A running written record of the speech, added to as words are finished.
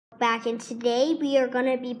back, and today we are going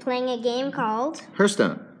to be playing a game called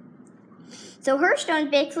Hearthstone. So Hearthstone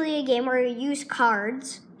is basically a game where you use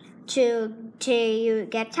cards to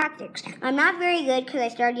get tactics. I'm not very good because I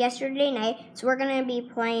started yesterday night, so we're going to be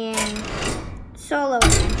playing solo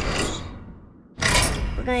adventures.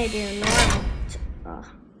 We're going to do normal.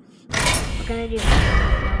 We're going to do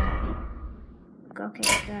normal. Okay,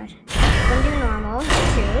 good. We're going to do normal.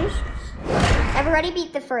 Choose. I've already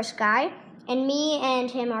beat the first guy, and me and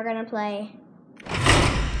him are going to play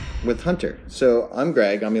with Hunter. So I'm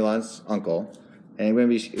Greg, I'm Elon's uncle, and I'm going to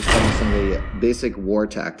be explaining some of the basic war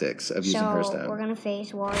tactics of using Hearthstone. So we're going to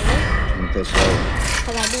face Warrior. I'm going to face Warrior.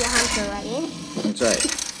 Because I beat a Hunter already. That's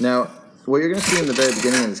right. Now, what you're going to see in the very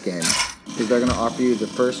beginning of this game is they're going to offer you the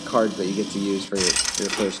first cards that you get to use for your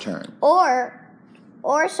first turn.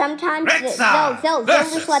 Or sometimes they'll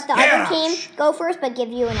just let the other team go first, but give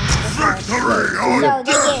you an extra card. So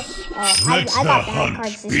they get. I got bad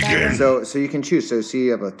cards this time. So you can choose. So see,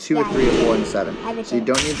 you have a 2, a 3, a 4, and a 7. So you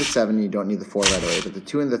don't need the 7, you don't need the 4 right away, but the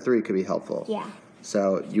 2 and the 3 could be helpful. Yeah.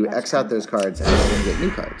 So you X out those cards, and then you get new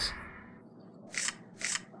cards.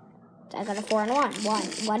 I got a 4 and a 1.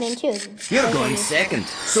 1 and 2. You're going second,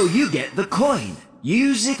 so you get the coin.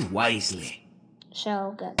 Use it wisely.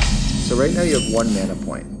 So good. So right now you have 1 mana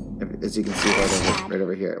point, as you can see right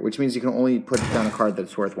over here, which means you can only put down a card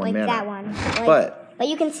that's worth 1 mana. Like that one. But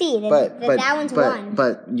you can see that that one's 1.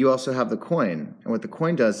 But you also have the coin, and what the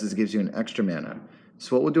coin does is it gives you an extra mana.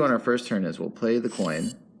 So what we'll do on our first turn is we'll play the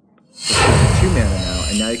coin. It's 2 mana now,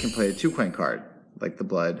 and now you can play a 2 coin card, like the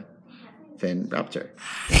Blood Fin Raptor.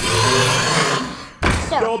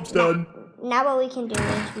 So, job's done. Now what we can do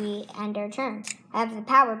is we end our turn. I have the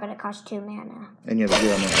power, but it costs 2 mana. And you have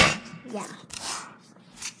 0 mana left. Yeah.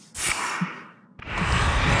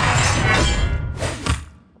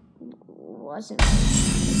 Wasn't.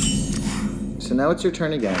 So now it's your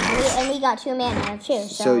turn again. And we got 2 mana too.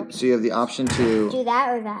 So you have the option to do that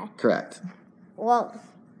or that. Correct. Well,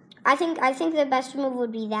 I think the best move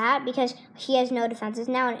would be that because he has no defenses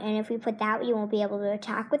now, and if we put that, you won't be able to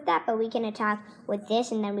attack with that. But we can attack with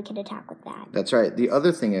this, and then we can attack with that. That's right. The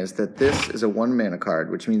other thing is that this is a 1 mana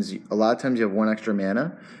card, which means a lot of times you have 1 extra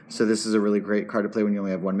mana. So this is a really great card to play when you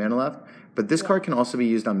only have 1 mana left. But this card can also be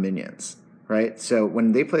used on minions, right? So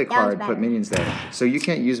when they play a card, put minions there. So you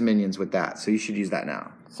can't use minions with that. So you should use that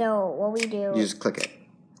now. So what we do? You just click it.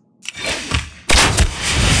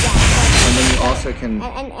 And then you also can...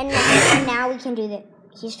 And now we can do that.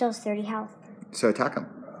 He still has 30 health. So attack him.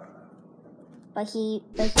 But he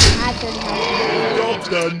had 30 health. Job's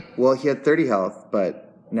done. Well, he had 30 health,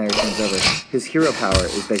 but now your turn's over. His hero power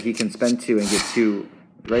is that he can spend 2 and get 2...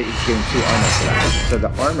 Right? He's getting 2 armor for that. So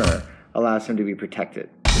the armor allows him to be protected.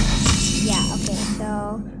 Yeah, okay.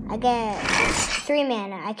 So I get 3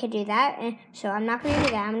 mana. I could do that. And so I'm not going to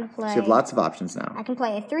do that. I'm going to play... So you have lots of options now. I can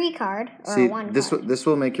play a 3 card or See, a 1 card. This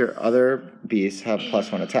will make your other beasts have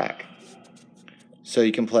 +1 attack. So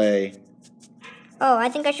you can play... Oh, I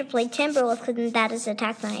think I should play Timberwolf because that is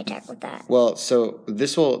attack, then I attack with that. Well, so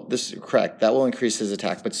this is correct. That will increase his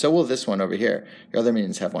attack, but so will this one over here. Your other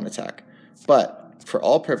minions have 1 attack. But for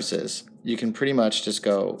all purposes, you can pretty much just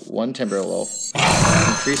go 1 Timberwolf,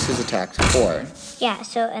 increase his attack to 4. Yeah,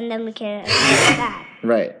 so, and then we can attack that.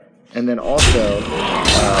 Right. And then also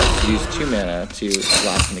use 2 mana to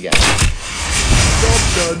blast him again.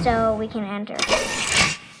 So we can enter.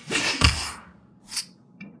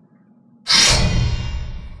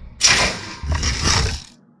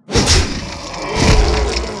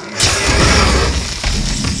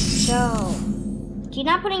 So, you're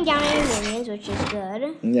not putting down any minions, which is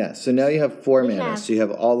good. Yeah, so now you have 4 mana, so you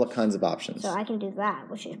have all the kinds of options. So I can do that,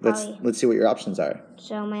 which is probably... Let's see what your options are.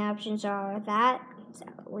 So my options are that. So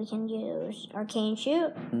we can use Arcane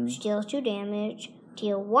Shoot, which deals 2 damage,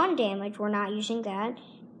 deal 1 damage. We're not using that.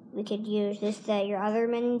 We could use this, that your other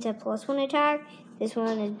minions have +1 attack. This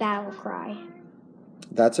one is Battle Cry.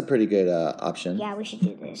 That's a pretty good option. Yeah, we should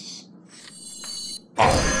do this.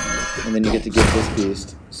 And then you get to give this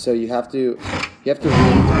beast. So you have to read the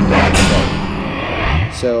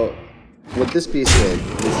So what this beast did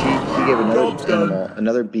is he gave another animal,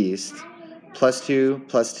 another beast,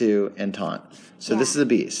 +2, and taunt. So this is a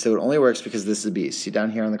beast. So it only works because this is a beast. See down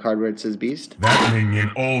here on the card where it says beast? That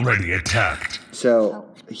minion already attacked. So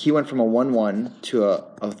he went from a 1/1 to a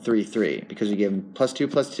 3/3 because we gave him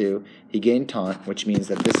 +2. He gained taunt, which means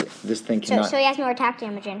that this thing cannot... So he has more attack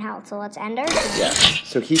damage and health. So let's end our turn. Yeah.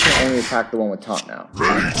 So he can only attack the one with taunt now.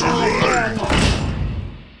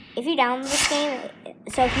 If you download this game,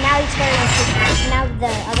 so now he's starting to... Now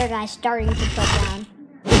the other guy's starting to put down.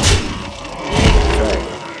 Right.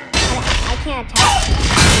 I can't attack.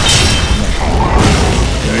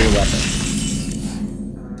 Very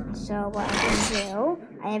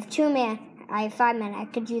I have 2 mana. I have 5 mana. I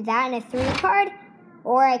could do that in a 3 card,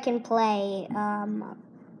 or I can play.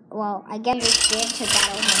 Well, I guess it's good to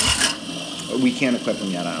battle him. We can't equip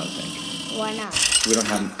him yet, I don't think. Why not? We don't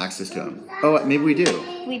have access to him. Oh, maybe we do.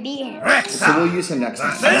 We beat him. So we'll use him next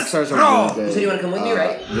time. Rexars are really good. You said you want to come with me,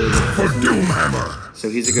 right? For Doomhammer. So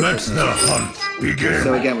he's a good Let person. the hunt begin.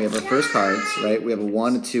 So again, we have our first cards, right? We have a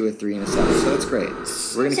 1, a 2, a 3, and a 7. So that's great.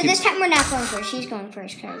 We're gonna So keep. this time we're not going first. She's going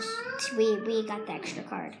first because we got the extra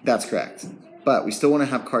card. That's correct. But we still want to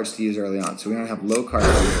have cards to use early on. So we want to have low cards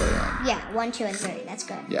to use early on. Yeah, 1, 2, and 3. That's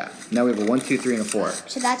good. Yeah. Now we have a 1, 2, 3, and a 4.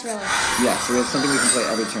 So that's really good. Yeah. So we have something we can play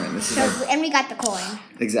every turn. This is So, our, and we got the coin.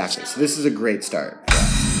 exactly. So this is a great start.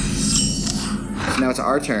 So now it's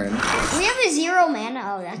our turn. We have a 0 mana.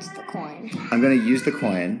 Oh, that's the coin. I'm going to use the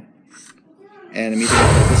coin. And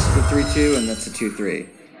immediately, this is the 3-2, and that's the 2-3.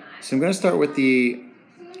 So I'm going to start with the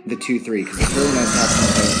 2-3, because it's really nice to have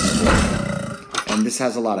some players on the board. And this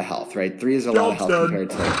has a lot of health, right? 3 is a lot of health compared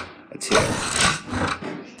to like a 2.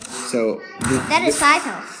 So That is 5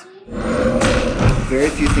 health. very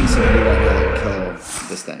few things you can do right now that kill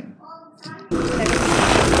this thing.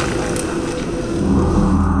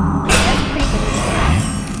 That's pretty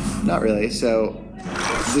good. Not really. So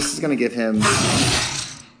this is going to give him.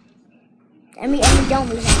 And we don't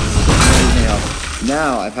lose anything.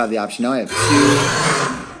 Now I've had the option. Now I have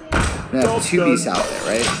 2 beasts out there,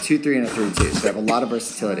 right? 2, 3, and a 3-2. So I have a lot of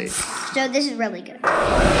versatility. So this is really good.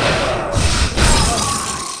 How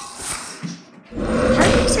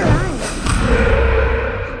did we survive?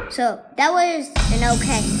 So that was an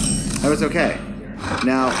okay. That was okay.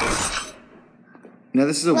 Now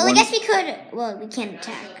this is a Well, 1. I guess we could. Well, we can't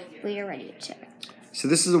attack. We already attacked. So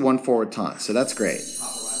this is a 1 forward taunt. So that's great. So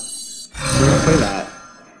we're gonna play that.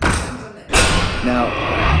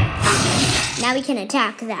 Now we can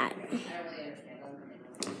attack that.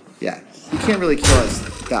 Yeah, he can't really kill us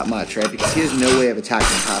that much, right? Because he has no way of attacking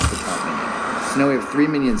past the top minion. So now we have 3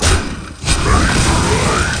 minions out.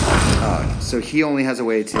 So he only has a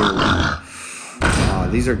way to.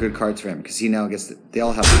 These are good cards for him because he now gets. They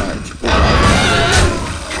all have charge.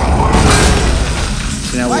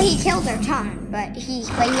 So now Well, he killed our taunt, but he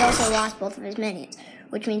also lost both of his minions,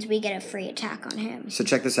 which means we get a free attack on him. So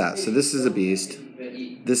check this out. So this is a beast.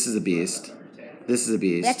 This is a beast. This is a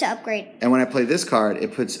beast. We have to upgrade. And when I play this card,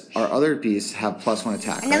 it puts our other beasts have +1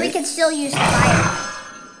 attack. And then right? we can still use the fire.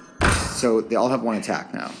 So they all have 1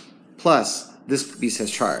 attack now. Plus, this beast has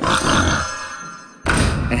charge.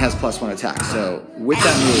 And has +1 attack. So with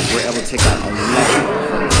that move, we're able to take out a lot of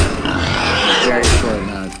very short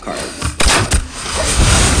amount of cards.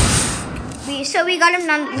 So we got him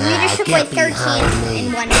done. We just took like 13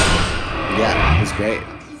 in 1 minute. Yeah, it was great.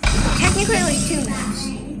 Technically it was 2 minutes.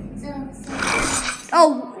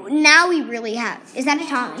 Oh, now we really have. Is that a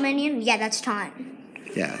taunt minion? Yeah, that's taunt.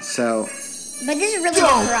 Yeah, so But this is really good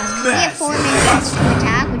for us. 'Cause we have 4 minutes to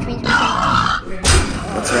attack, which means we can.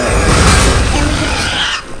 that's right. And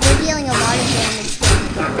we're dealing a lot of damage to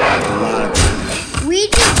him. A lot of damage. We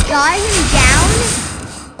just got him down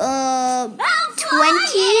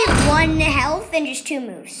 21 health in just 2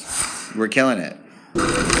 moves. We're killing it.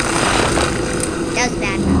 That was a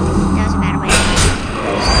bad move. That was a bad way.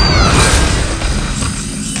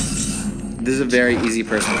 This is a very easy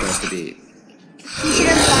person for us to beat. He should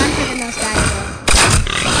have gone for the most valuable.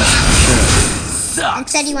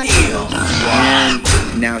 Instead he went for the most. And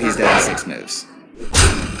now he's dead in 6 moves.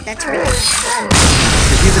 That's really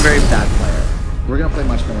Because he's a very bad player. We're going to play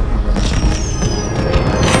much better.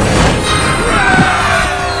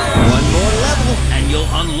 One more level, and you'll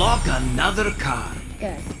unlock another card.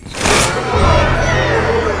 good.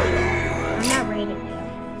 I'm not rating you.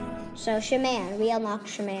 So Shaman, we unlocked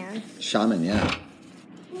Shaman. Shaman, yeah.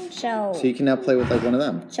 So So you can now play with like one of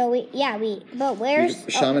them. but where's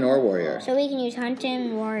Shaman or warrior. So we can use hunter,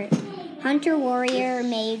 warrior,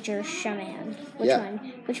 mage, or shaman. Which Yeah. one?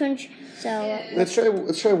 Which one? So Let's try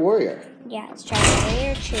warrior. yeah, let's try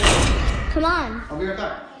warrior. Come on. I'll be right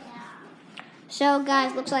back. So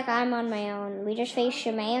guys, looks like I'm on my own. We just faced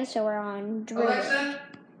shaman, so we're on druid. Alexa,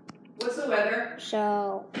 what's the weather?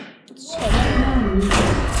 So let's take it.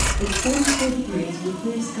 It's 44 degrees with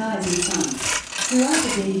clear skies and sun. Throughout the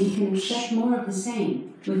day, you can expect more of the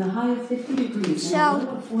same, with a high of 50 degrees and a low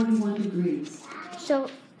of 41 degrees. So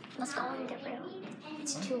let's go in the room.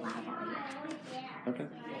 It's too loud out here. Okay.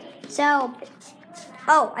 So,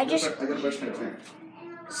 I gotta brush my teeth.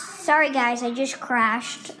 sorry guys, I just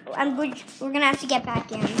crashed. We're gonna have to get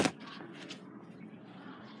back in.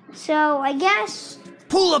 So I guess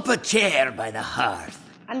Pull up a chair by the hearth.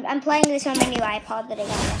 I'm playing this on my new iPod that I got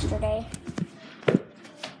yesterday.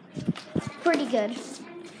 Pretty good.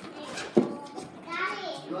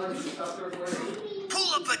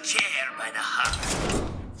 Pull up a chair by the hearth.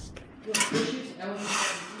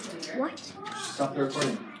 What? Stop the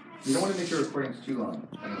recording. You don't want to make your recordings too long.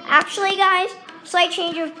 Actually, guys, slight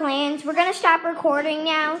change of plans. We're gonna stop recording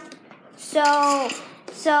now. So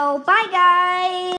bye, guys.